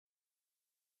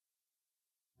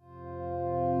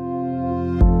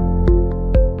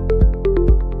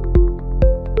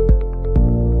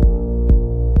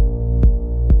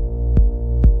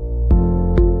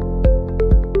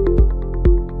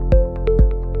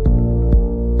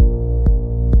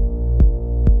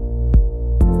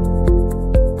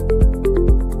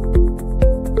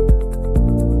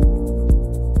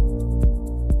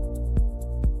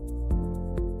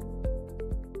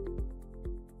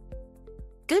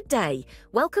Good day.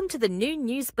 Welcome to the new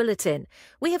news bulletin.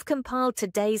 We have compiled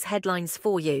today's headlines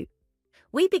for you.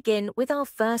 We begin with our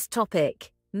first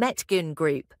topic. Met-Gün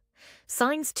Group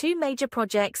signs two major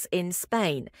projects in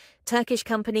Spain. Turkish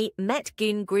company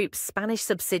Met-Gün Group's Spanish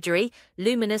subsidiary,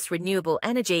 Luminous Renewable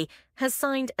Energy, has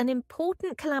signed an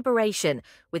important collaboration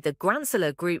with the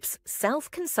Gransolar Group's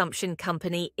self-consumption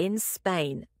company in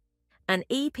Spain. An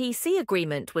EPC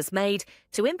agreement was made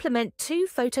to implement two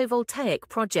photovoltaic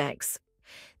projects.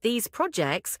 These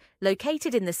projects,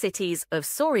 located in the cities of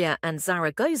Soria and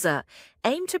Zaragoza,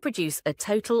 aim to produce a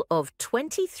total of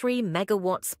 23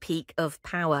 megawatts peak of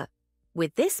power.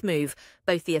 With this move,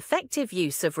 both the effective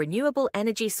use of renewable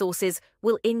energy sources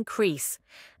will increase,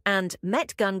 and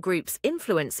Met-Gün Group's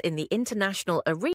influence in the international arena